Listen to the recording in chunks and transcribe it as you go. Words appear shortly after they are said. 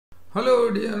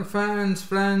Hello dear fans,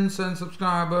 friends and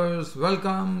subscribers,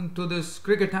 welcome to this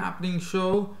Cricket Happening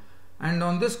show. And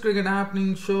on this Cricket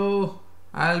Happening show,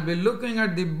 I'll be looking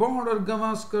at the Border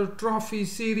Gavaskar Trophy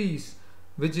series,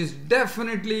 which is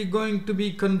definitely going to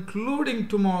be concluding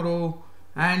tomorrow,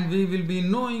 and we will be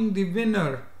knowing the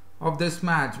winner of this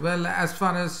match. Well, as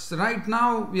far as right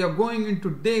now, we are going into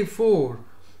day 4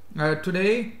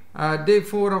 today, day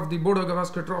 4 of the Border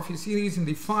Gavaskar Trophy series in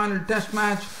the final test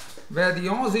match, where the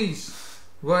Aussies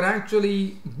were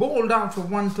actually bowled out for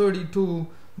 132,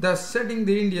 thus setting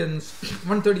the Indians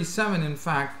 137 in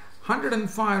fact,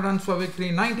 105 runs for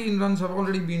victory. 19 runs have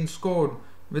already been scored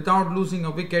without losing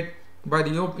a wicket by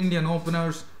the Indian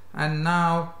openers, and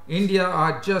now India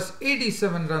are just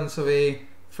 87 runs away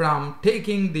from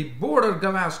taking the Border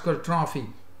Gavaskar Trophy.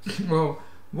 Well,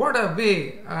 what a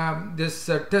way this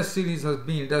test series has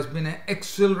been. It has been an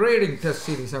exhilarating test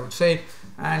series, I would say,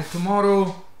 and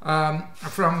tomorrow,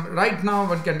 from right now,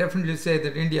 one can definitely say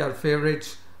that India are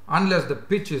favourites, unless the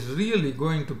pitch is really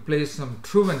going to play some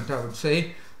truant, I would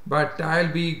say. But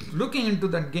I'll be looking into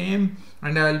that game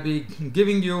and I'll be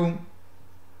giving you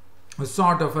a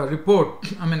sort of a report,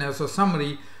 as a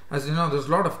summary. As you know, there's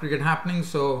a lot of cricket happening,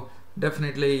 so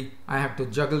definitely I have to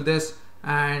juggle this.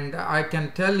 And I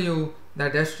can tell you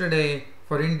that yesterday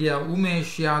for India,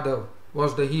 Umesh Yadav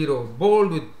was the hero,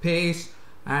 bowled with pace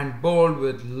and bowled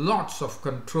with lots of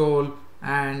control,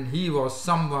 and he was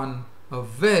a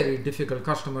very difficult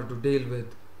customer to deal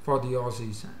with for the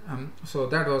Aussies. So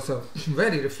that was a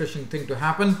very refreshing thing to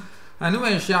happen, and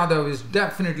Umesh Yadav is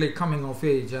definitely coming of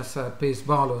age as a pace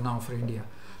bowler now for India.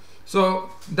 So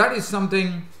that is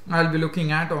something I'll be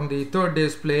looking at on the third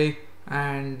day's play.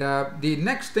 And the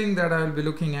next thing that I'll be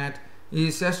looking at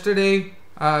is yesterday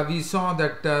we saw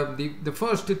that the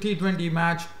first T20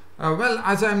 match. Well,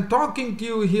 as I'm talking to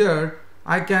you here,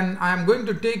 I am going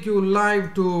to take you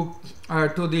live to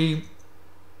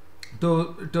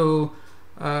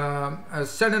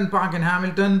Seddon Park in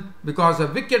Hamilton, because a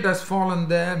wicket has fallen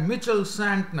there. Mitchell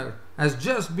Santner has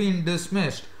just been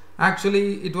dismissed.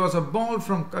 Actually, it was a ball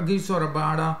from Kagiso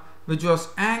Rabada which was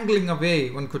angling away,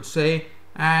 one could say,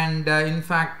 and in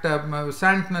fact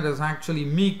Santner has actually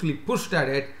meekly pushed at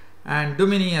it, and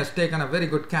Duminy has taken a very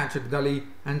good catch at gully,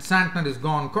 and Santner is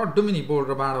gone. Caught Duminy, bowled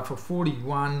Rabada for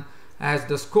 41, as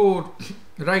the score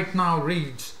right now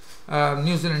reads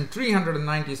New Zealand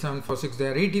 397 for 6. They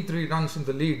are 83 runs in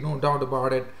the lead, no doubt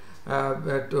about it.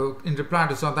 In reply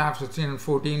to South Africa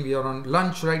 314, we are on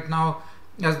lunch right now.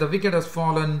 As the wicket has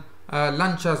fallen,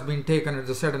 lunch has been taken at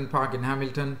the Seddon Park in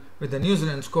Hamilton, with the New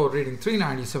Zealand score reading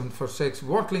 397 for 6.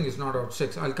 Watling is not out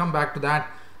 6. I'll come back to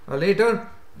that later.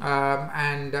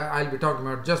 And I'll be talking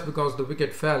about, just because the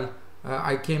wicket fell,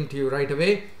 I came to you right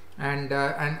away, and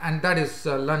that is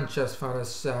lunch as far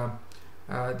as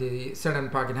the Seddon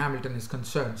Park in Hamilton is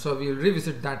concerned. So we'll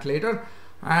revisit that later.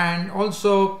 And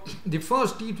also the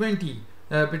first T20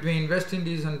 between West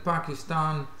Indies and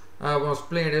Pakistan was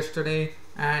played yesterday,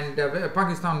 and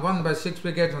Pakistan won by 6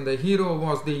 wickets, and the hero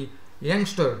was the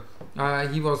youngster.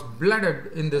 He was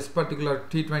blooded in this particular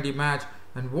T20 match.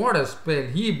 And what a spell!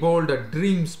 He bowled a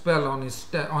dream spell on his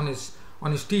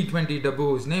T20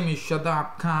 debut. His name is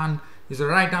Shadab Khan. He's a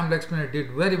right-arm leg spinner.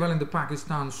 Did very well in the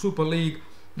Pakistan Super League,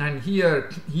 and here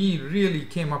he really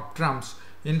came up trumps.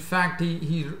 In fact,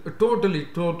 he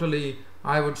totally,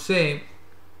 I would say,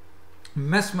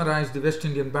 mesmerized the West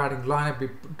Indian batting lineup.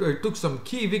 He took some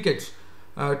key wickets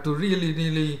to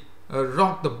really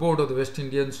rock the board of the West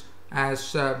Indians,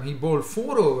 as he bowled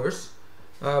 4 overs.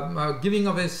 Giving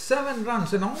away 7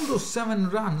 runs, and all those 7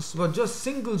 runs were just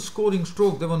single scoring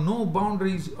stroke. There were no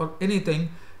boundaries or anything,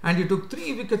 and he took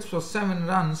 3 wickets for 7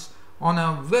 runs on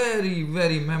a very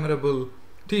memorable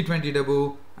T20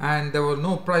 debut, and there were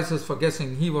no prizes for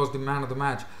guessing. He was the man of the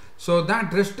match. So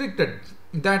that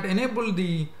enabled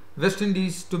the West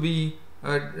Indies to be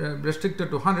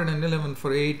restricted to 111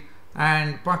 for 8,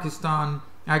 and Pakistan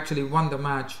actually won the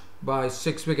match by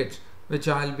 6 wickets, which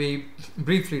I'll be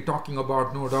briefly talking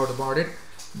about, no doubt about it.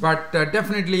 But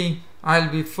definitely I'll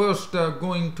be first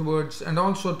going towards, and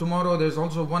also tomorrow there's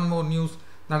also one more news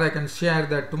that I can share,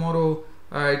 that tomorrow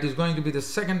it is going to be the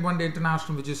second one-day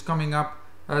international which is coming up.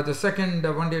 The second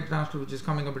one-day international which is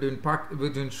coming up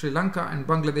between Sri Lanka and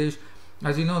Bangladesh.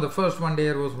 As you know, the first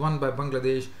one-day was won by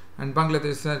Bangladesh, and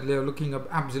Bangladesh said they are looking up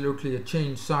absolutely a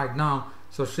changed side now.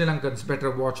 So Sri Lankans better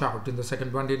watch out in the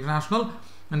second one-day international.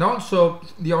 And also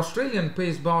the Australian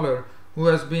pace bowler, who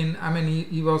has been,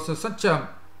 he was such a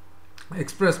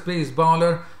express pace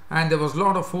bowler, and there was a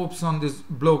lot of hopes on this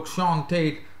bloke Sean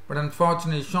Tate, but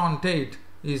unfortunately Sean Tate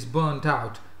is burnt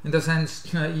out. in the sense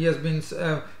he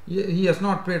has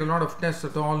not played a lot of tests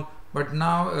at all, but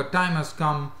now a time has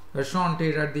come where Sean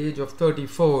Tate at the age of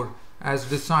 34 has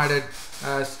decided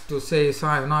to say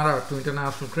sayonara to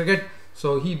international cricket.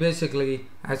 So he basically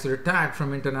has retired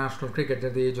from international cricket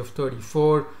at the age of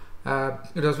 34.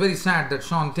 It was very sad that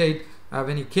Sean Tate,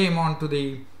 when he came on to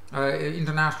the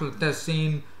international test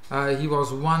scene, he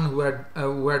was one who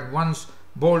had once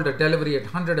bowled a delivery at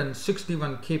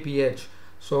 161 kph.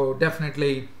 So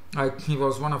definitely he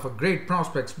was one of a great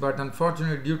prospects, but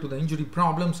unfortunately due to the injury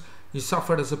problems he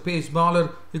suffered as a pace bowler.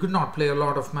 He could not play a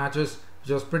lot of matches,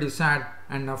 which was pretty sad,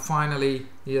 and now finally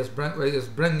he has brought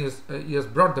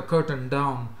the curtain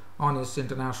down on his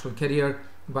international career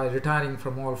by retiring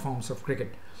from all forms of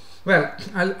cricket. Well,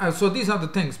 so these are the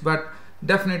things, but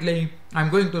definitely I'm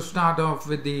going to start off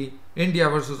with the India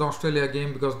versus Australia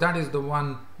game because that is the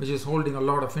one which is holding a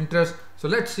lot of interest. So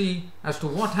let's see as to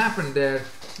what happened there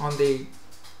on the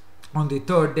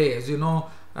third day. As you know,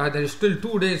 there is still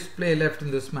 2 days play left in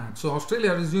this match. So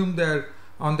Australia resumed their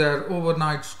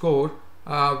overnight score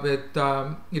with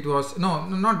it was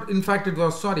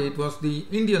the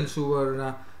Indians who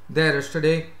were there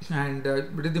yesterday, and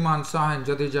Wriddhiman Saha and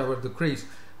Jadeja were the crease.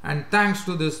 And thanks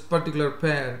to this particular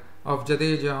pair of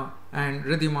Jadeja and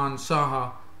Wriddhiman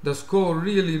Saha, the score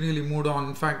really moved on.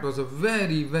 In fact, it was a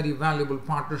very valuable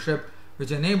partnership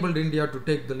which enabled India to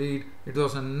take the lead. It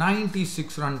was a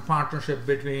 96-run partnership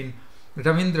between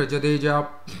Ravindra Jadeja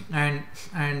and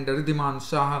Wriddhiman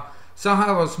Saha.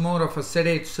 Saha was more of a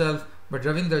sedate self, but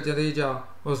Ravindra Jadeja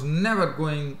was never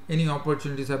going any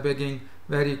opportunities are begging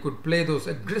where he could play those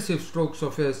aggressive strokes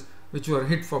of his which were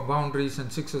hit for boundaries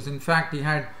and sixes. In fact, he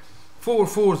had 4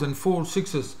 fours and 4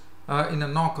 sixes in a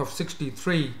knock of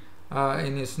 63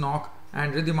 in his knock,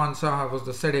 and Wriddhiman Saha was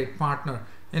the sedate partner.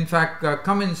 In fact,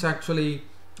 Cummins actually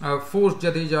forced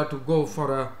Jadeja to go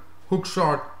for a hook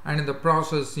shot, and in the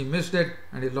process he missed it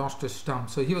and he lost his stump.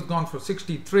 So he was gone for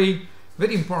 63.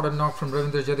 Very important knock from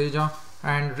Ravindra Jadeja,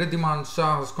 and Wriddhiman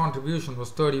Saha's contribution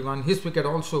was 31. His wicket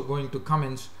also going to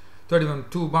Cummins, 31,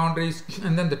 2 boundaries,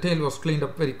 and then the tail was cleaned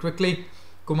up very quickly.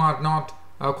 Kumar not,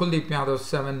 Kuldeep Yadav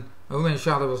 7, Umesh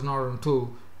Yadav was not on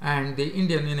 2, and the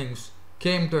Indian innings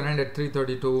came to an end at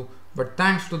 332. But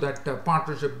thanks to that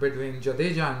partnership between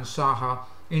Jadeja and Saha,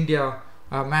 India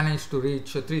managed to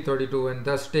reach 332 and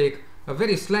thus take a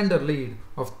very slender lead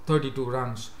of 32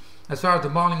 runs. As far as the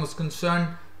bowling was concerned,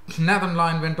 Nathan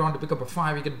Lyon went on to pick up a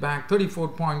 5-wicket bag,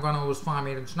 34.1 overs, 5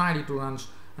 innings, 92 runs,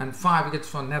 and 5 wickets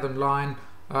for Nathan Lyon.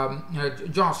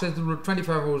 Josh Hazlewood,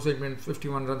 25 overs, 8 minutes,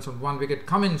 51 runs and 1 wicket.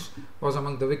 Cummins was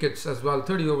among the wickets as well,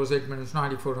 30 overs, 8 minutes,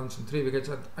 94 runs and 3 wickets.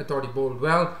 I thought he bowled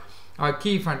well.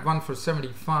 Keefe had 1 for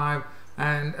 75,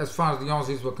 and as far as the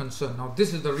Aussies were concerned, now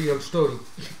this is the real story.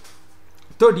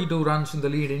 32 runs in the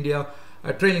lead, India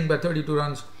trailing by 32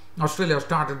 runs. Australia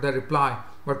started their reply,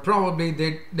 but probably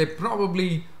they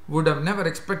probably would have never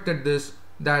expected this,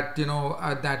 that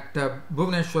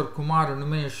Bhuvneshwar Kumar and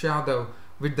Umesh Yadav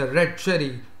with the red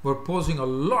cherry were posing a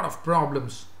lot of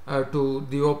problems to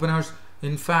the openers.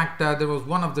 In fact, there was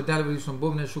one of the deliveries from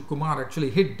Bhuvneshwar Kumar actually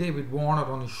hit David Warner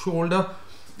on his shoulder,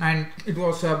 and it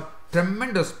was a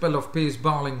tremendous spell of pace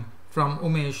bowling from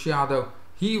Umesh Yadav.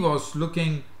 He was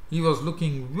looking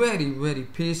very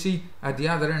pacey. At the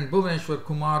other end, Bhuvneshwar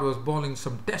Kumar was bowling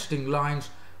some testing lines,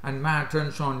 and Matt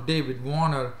Renshaw and David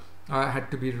Warner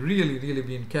had to be really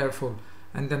being careful.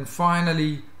 And then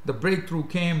finally the breakthrough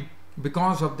came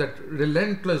because of that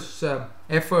relentless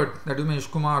effort that Umesh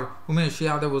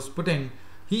Yadav was putting.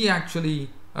 He actually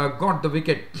got the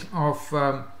wicket of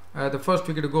the first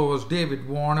wicket to go was David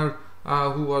Warner,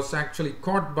 who was actually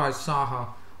caught by Saha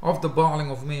off the bowling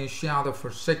of Umesh Yadav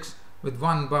for 6 with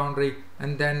 1 boundary,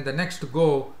 and then the next to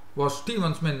go was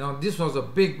Stephen Smith. Now this was a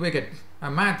big wicket.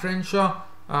 Matt Renshaw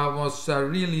was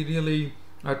really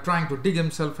trying to dig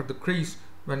himself at the crease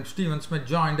when Stephen Smith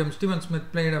joined him. Stephen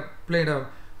Smith played a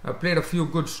few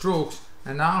good strokes,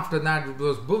 and after that it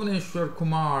was Bhuvneshwar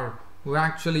Kumar who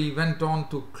actually went on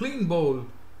to clean bowl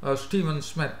Stephen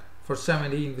Smith for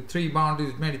 17 with 3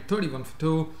 boundaries, made it 31 for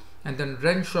 2, and then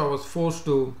Renshaw was forced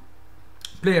to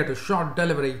play at a short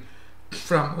delivery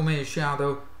from Umesh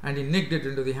Yadav, and he nicked it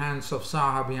into the hands of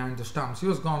Saha behind the stumps. He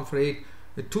was gone for 8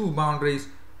 with 2 boundaries,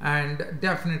 and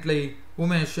definitely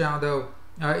Umesh Yadav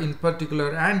in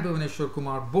particular and Bhuvneshwar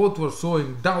Kumar both were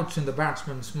sowing doubts in the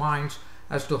batsmen's minds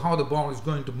as to how the ball is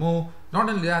going to move. Not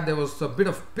only that, there was a bit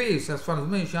of pace. As far as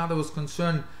Umesh Yadav was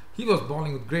concerned, he was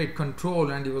bowling with great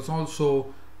control, and he was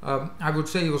also I would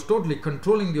say he was totally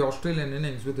controlling the Australian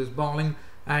innings with his bowling,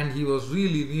 and he was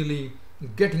really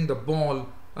getting the ball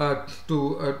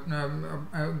to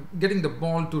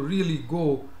really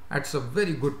go at some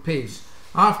very good pace.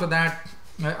 After that,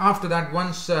 after that,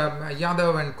 once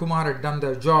Yadav and Kumar had done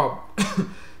their job,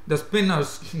 the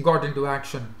spinners got into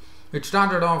action. It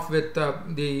started off with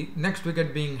the next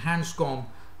wicket being Hanscom,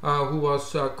 who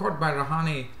was caught by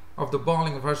Rahane of the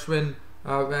bowling of Ashwin,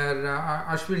 where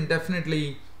Ashwin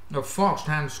definitely foxed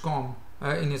Hanscom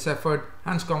in his effort.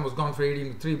 Hanscom was gone for 18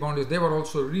 with 3 boundaries. They were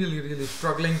also really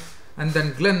struggling. And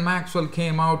then Glenn Maxwell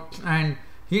came out and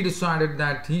he decided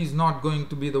that he's not going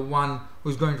to be the one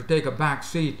who's going to take a back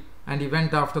seat, and he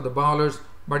went after the bowlers.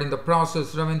 But in the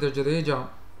process, Ravindra Jadeja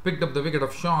picked up the wicket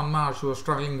of Sean Marsh, who was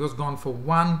struggling. He was gone for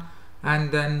 1,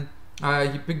 and then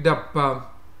he picked up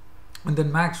and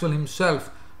then Maxwell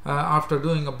himself, after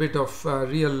doing a bit of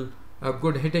real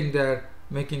good hitting there,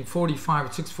 making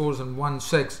 45, 6 fours and 1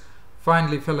 6,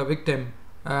 finally fell a victim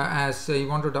as he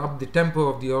wanted to up the tempo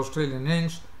of the Australian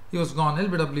innings. He was gone.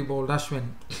 LBW bowled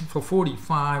Ashwin for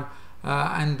 45,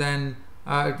 and then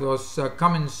it was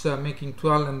Cummins making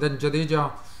 12, and then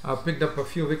Jadeja picked up a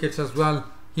few wickets as well.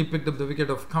 He picked up the wicket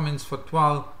of Cummins for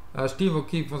 12. Steve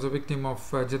O'Keefe was a victim of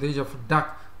Jadeja for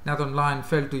duck. Nathan Lyon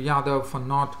fell to Yadav for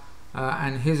not,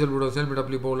 and Hazelwood was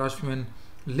LBW bowled Ashwin,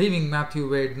 leaving Matthew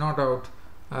Wade not out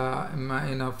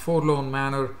in a forlorn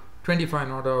manner. 25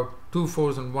 not out, 2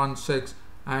 fours and 1 6,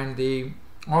 and the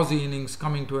Aussie innings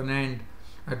coming to an end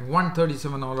at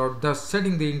 137 all out, thus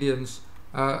setting the Indians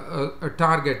a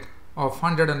target of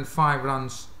 105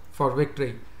 runs for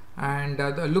victory. And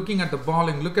looking at the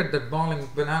bowling, look at that bowling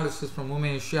analysis from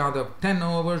Umesh Yadav. 10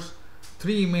 overs,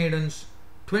 3 maidens,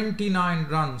 29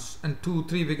 runs and 3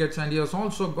 wickets, and he has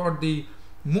also got the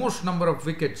most number of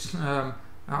wickets,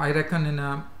 I reckon,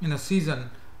 in a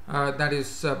season. That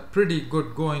is pretty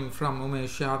good going from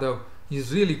Umesh Yadav.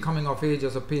 He's really coming of age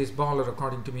as a pace bowler,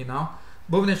 according to me now.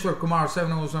 Bhuvaneshwar Kumar, 7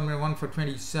 overs, 1 for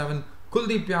 27.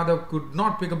 Kuldeep Yadav could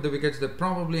not pick up the wickets. They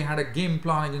probably had a game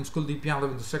plan against Kuldeep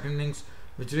Yadav in the second innings,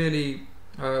 which really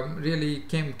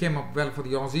came up well for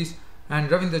the Aussies. And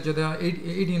Ravindra Jadeja,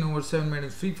 18 overs, 7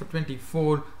 maidens, 3 for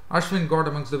 24. Ashwin got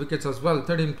amongst the wickets as well,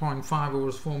 13.5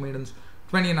 overs, 4 maidens,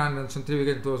 29 runs and 3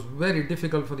 wickets. It was very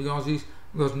difficult for the Aussies,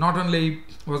 because not only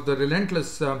was the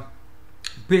relentless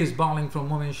pace bowling from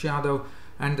Umesh Yadav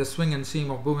and the swing and seam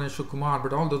of Bhuvaneshwar Kumar,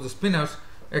 but although the spinners,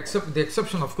 except the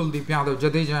exception of Kuldeep Yadav,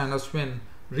 Jadeja and Ashwin,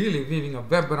 really weaving a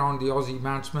web around the Aussie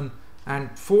batsmen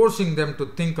and forcing them to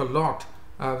think a lot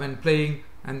when playing.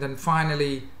 And then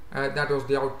finally that was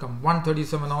the outcome,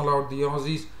 137 all out, the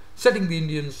Aussies, setting the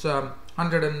Indians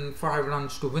 105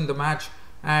 runs to win the match.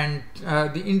 And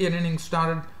the Indian innings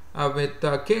started with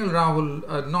KL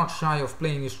Rahul not shy of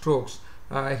playing his strokes.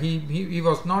 He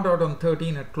was not out on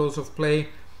 13 at close of play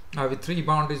with 3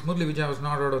 boundaries. Murali Vijay was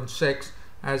not out on 6,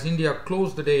 as India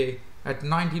closed the day at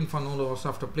 19 for no loss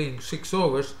after playing 6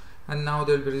 overs. And now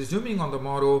they'll be resuming on the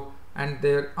morrow, and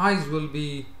their eyes will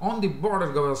be on the Border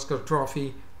Gavaskar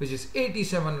trophy, which is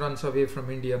 87 runs away from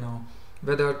India now.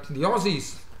 Whether the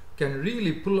Aussies can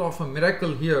really pull off a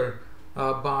miracle here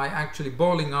by actually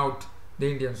bowling out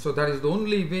the Indians. So that is the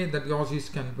only way that the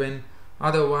Aussies can win.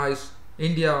 Otherwise,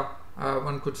 India,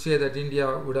 one could say that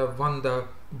India would have won the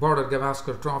Border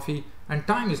Gavaskar trophy. And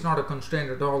time is not a constraint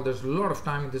at all. There's a lot of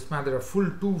time in this match. There are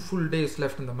 2 full days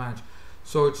left in the match,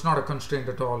 so it's not a constraint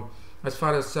at all. As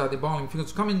far as the bowling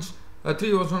figures, Cummins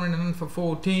 3 overs, 1 for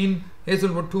 14.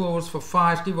 Hazelwood 2 overs for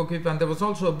 5. Steve O'Keefe, and there was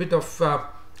also a bit of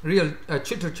real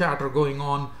chitter chatter going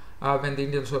on when the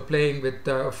Indians were playing, with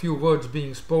a few words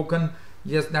being spoken.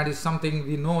 Yes, that is something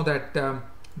we know, that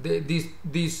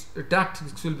these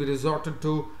tactics will be resorted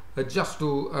to just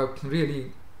to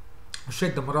really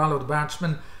shake the morale of the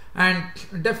batsmen. And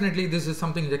definitely this is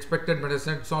something expected, but as I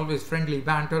said, it's always friendly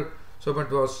banter. So it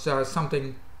was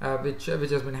something which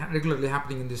has been regularly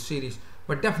happening in this series.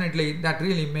 But definitely that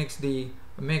really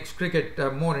makes cricket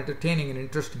more entertaining and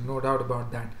interesting, no doubt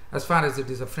about that, as far as it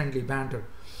is a friendly banter.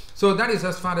 So that is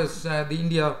as far as the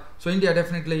India. So India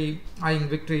definitely eyeing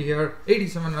victory here,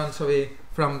 87 runs away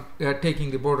from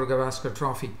taking the Border Gavaskar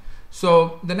trophy.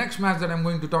 So the next match that I'm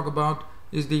going to talk about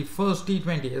is the first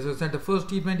T20. As I said, the first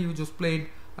T20 which was played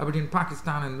between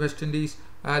Pakistan and West Indies.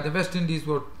 The West Indies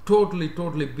were totally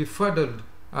befuddled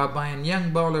by a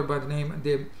young bowler by the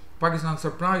name. Pakistan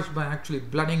surprised by actually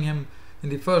blooding him in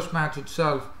the first match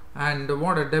itself. And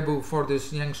what a debut for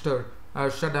this youngster,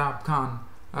 Shadab Khan.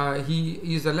 He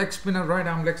is a leg spinner, right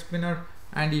arm leg spinner,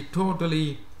 and he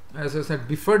totally, as I said,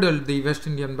 befuddled the West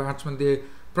Indian batsmen. They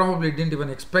probably didn't even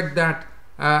expect that.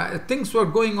 Things were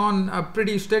going on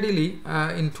pretty steadily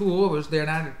in 2 overs. They had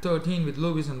added 13 with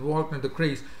Lewis and Walton at the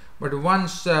crease. But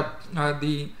once Ahmed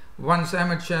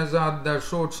Shahzad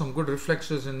showed some good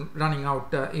reflexes in running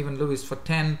out even Lewis for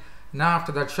 10. Now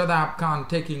after that, Shadab Khan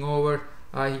taking over,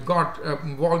 He got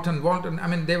Walton. I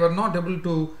mean, they were not able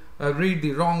to read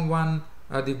the wrong one,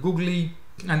 the googly,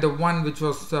 and the one which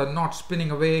was not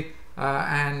spinning away.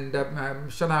 And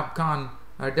Shadab Khan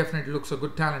definitely looks a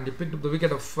good talent. He picked up the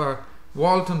wicket of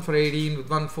Walton for 18 with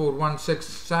 1-4,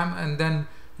 1-6. And then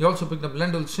he also picked up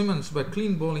Lendl Simmons by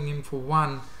clean bowling him for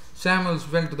 1.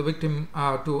 Samuels went to the victim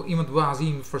to Imad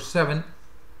Wasim for 7.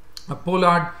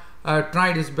 Pollard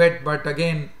tried his bet, but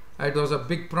again it was a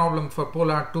big problem for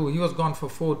Pollard too. He was gone for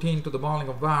 14 to the bowling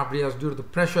of Wahab Riaz due to the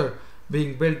pressure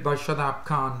being built by Shadab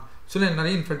Khan. Sunil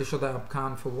Nareen fell to Shadab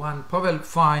Khan for 1. Powell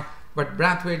 5, but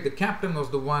Brathwaite, the captain, was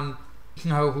the one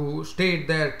who stayed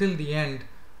there till the end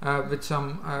with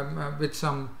some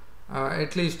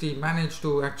at least he managed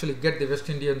to actually get the West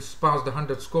Indians past the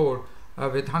 100 score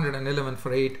with 111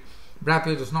 for 8.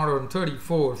 Brathwaite was not out on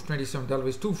 34 of 27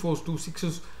 deliveries, 2 4s, 2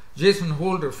 6s. Jason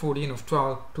Holder 14 of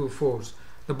 12, 2 4s.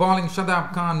 The bowling,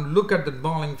 Shadab Khan, look at the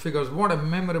bowling figures. What a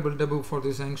memorable debut for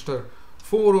this youngster.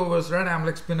 4 overs, red arm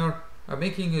leg spinner,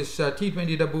 making his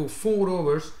T20 debut. 4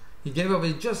 overs. He gave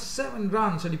away just 7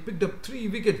 runs and he picked up 3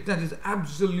 wickets. That is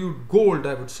absolute gold,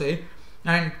 I would say.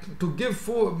 And to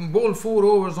bowl 4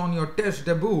 overs on your test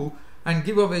debut and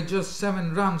give away just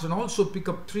 7 runs and also pick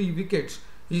up 3 wickets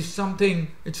is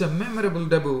something. It's a memorable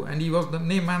debut, and he was the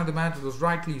named man of the match. It was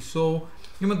rightly so.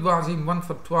 Imad Wasim 1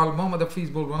 for 12, Mohammad Hafiz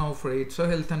bowled 1 over for 8,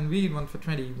 Sohail Tanveer 1 for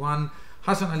 21,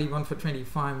 Hassan Ali 1 for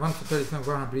 25, 1 for 35,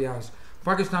 Wahab Riaz.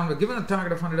 Pakistan were given a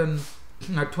target of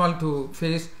 112 to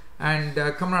face, and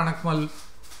Kamran Akmal,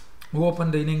 who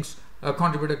opened the innings,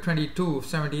 contributed 22 of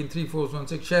 17, 3 4s, 1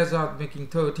 6. Shehzad making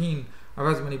 13 of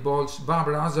as many balls.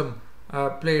 Babar Azam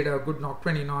played a good knock,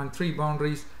 29, 3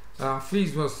 boundaries.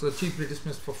 Hafiz was chiefly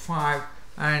dismissed for 5,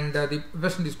 and the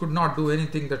West Indies could not do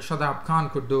anything that Shadab Khan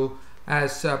could do,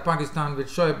 as Pakistan with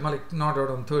Shoaib Malik not out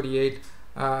on 38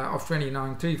 of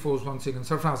 29, 3 4s, 1 6, and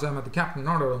Sarfraz Ahmed, the captain,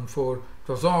 not out on 4.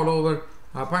 It was all over.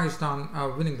 Pakistan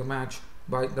winning the match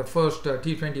by the first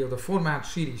T20 of the 4-match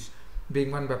series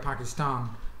being won by Pakistan.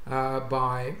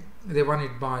 They won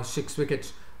it by 6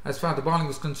 wickets. As far as the bowling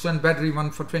was concerned, Badri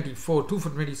 1 for 24, 2 for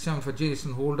 27 for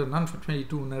Jason Holder, none for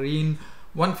 22 Nareen,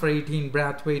 1 for 18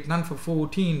 Brathwaite, none for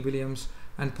 14 Williams,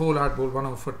 and Pollard bowled 1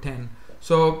 over for 10.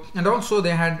 So, and also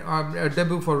they had a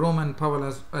debut for Roman Powell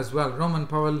as well. Roman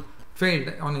Powell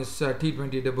failed on his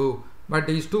T20 debut, but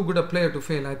he's too good a player to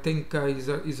fail. I think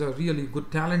he's a really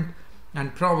good talent,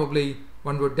 and probably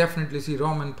one would definitely see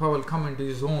Roman Powell come into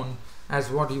his own as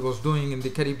what he was doing in the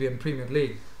Caribbean Premier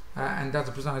League, and that's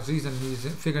the precise reason he's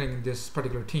figuring in this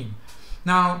particular team.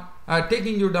 Now,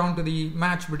 taking you down to the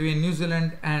match between New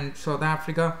Zealand and South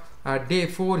Africa, day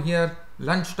 4 here,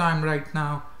 lunchtime right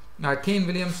now. Kane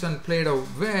Williamson played a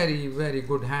very, very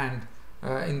good hand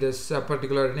in this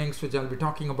particular innings, which I'll be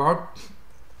talking about.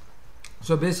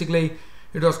 So basically,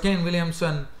 it was Kane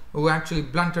Williamson who actually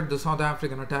blunted the South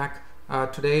African attack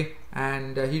today,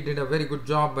 and he did a very good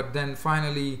job, but then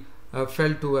finally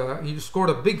fell to he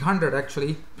scored a big 100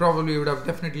 actually. Probably would have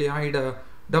definitely eyed a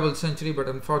double century, but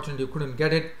unfortunately couldn't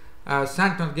get it.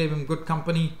 Santner gave him good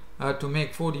company to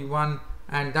make 41,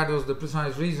 and that was the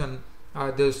precise reason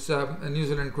this New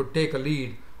Zealand could take a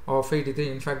lead of 83.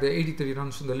 In fact, they're 83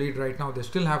 runs in the lead right now. They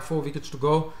still have 4 wickets to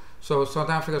go, so South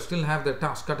Africa still have their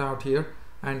task cut out here,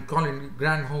 and Colin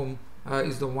Granholm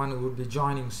is the one who would be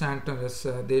joining Santner, as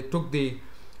they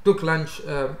took lunch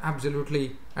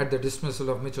absolutely at the dismissal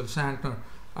of Mitchell Santner.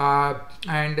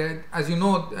 And as you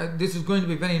know, this is going to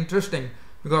be very interesting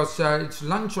because it's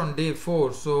lunch on day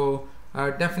 4, so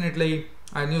definitely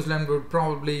New Zealand would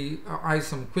probably eye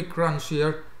some quick runs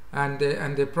here, and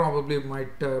they probably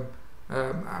might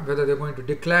whether they're going to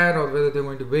declare or whether they're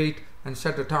going to wait and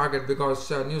set a target, because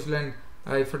New Zealand,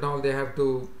 if at all they have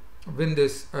to win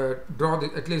this, draw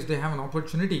this, at least they have an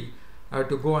opportunity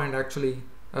to go and actually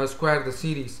square the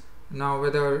series. Now,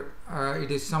 whether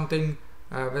it is something,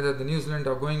 whether the New Zealand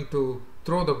are going to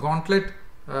throw the gauntlet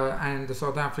and the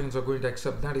South Africans are going to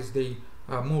accept, that is the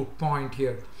moot point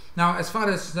here. Now, as far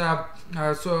as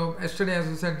so yesterday, as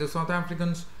I said, the South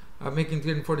Africans making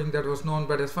 3 and 14, that was known,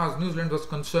 but as far as New Zealand was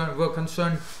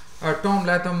concerned, Tom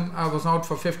Latham was out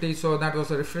for 50, so that was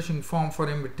a refreshing form for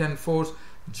him with 10 4s.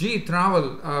 G.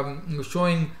 Travel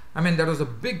showing, I mean, there was a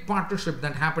big partnership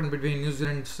that happened between New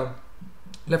Zealand's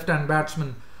left-hand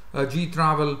batsman G.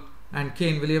 Travel and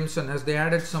Kane Williamson, as they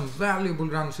added some valuable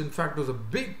runs. In fact, it was a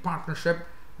big partnership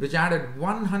which added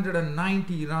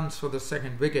 190 runs for the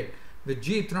second wicket, with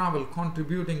G. Travel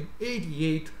contributing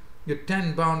 88 with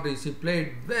 10 boundaries. He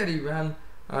played very well.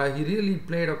 He really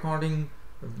played in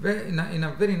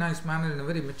a very nice manner, in a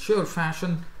very mature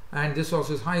fashion, and this was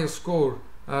his highest score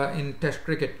in Test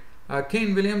cricket.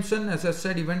 Kane Williamson, as I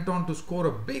said, he went on to score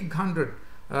a big 100.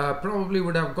 Probably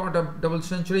would have got a double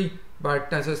century,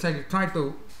 but as I said, he tried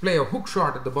to play a hook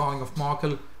shot at the bowling of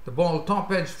Markle. The ball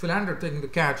top edge, Philander taking the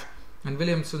catch, and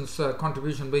Williamson's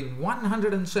contribution being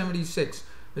 176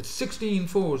 with 16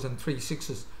 fours and 3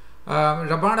 sixes.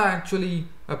 Rabada actually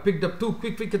picked up 2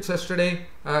 quick wickets yesterday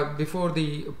before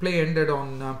the play ended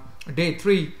on day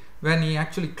 3, when he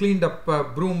actually cleaned up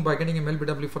Broom by getting him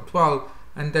LBW for 12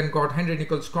 and then got Henry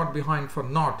Nicholls caught behind for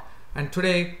naught. And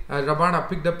today Rabada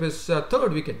picked up his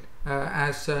 3rd wicket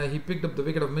as he picked up the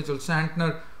wicket of Mitchell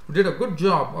Santner, who did a good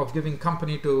job of giving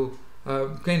company to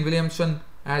Kane Williamson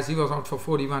as he was out for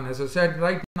 41. As I said,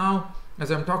 right now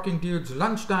as I'm talking to you, it's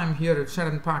lunchtime here at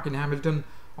Shadab Park in Hamilton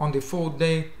on the 4th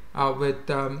day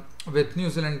with New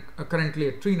Zealand currently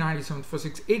at 397 for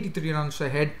 6, 83 runs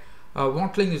ahead.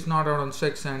 Watling is not out on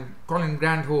 6, and Colin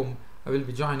Grandholm will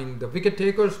be joining the wicket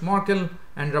takers. Markle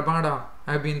and Rabada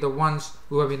have been the ones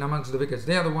who have been amongst the wickets.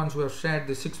 They are the ones who have shared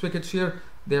the 6 wickets here.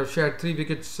 They have shared 3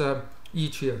 wickets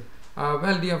each here.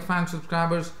 Well, dear fan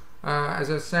subscribers,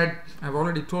 as I said, I've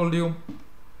already told you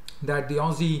that the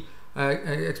Aussie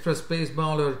express pace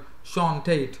bowler Sean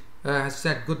Tate has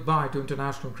said goodbye to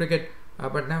international cricket,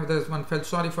 but nevertheless one felt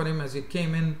sorry for him as he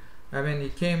came in. He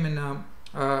came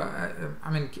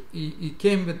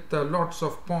with lots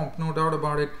of pomp, no doubt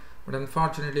about it, but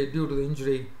unfortunately due to the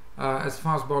injury, as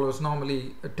fast bowlers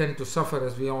normally tend to suffer,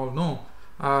 as we all know,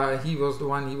 he was the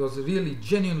one. He was really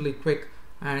genuinely quick,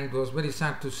 and it was very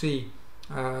sad to see.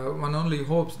 One only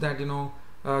hopes that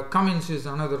Cummins is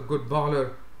another good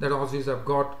bowler that Aussies have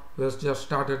got, who has just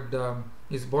started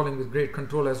his bowling with great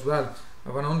control as well.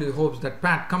 One only hopes that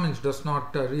Pat Cummins does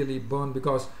not really burn,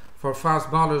 because for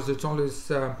fast bowlers it's always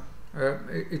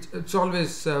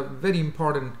very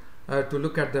important to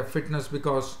look at their fitness,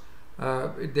 because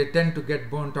they tend to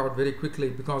get burnt out very quickly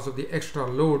because of the extra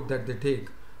load that they take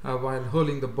while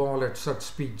hurling the ball at such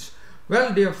speeds.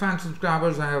 Well, dear fan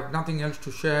subscribers, I have nothing else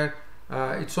to share.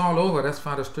 It's all over as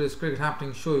far as today's Cricket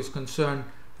Happening show is concerned,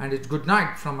 and it's good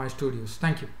night from my studios.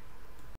 Thank you.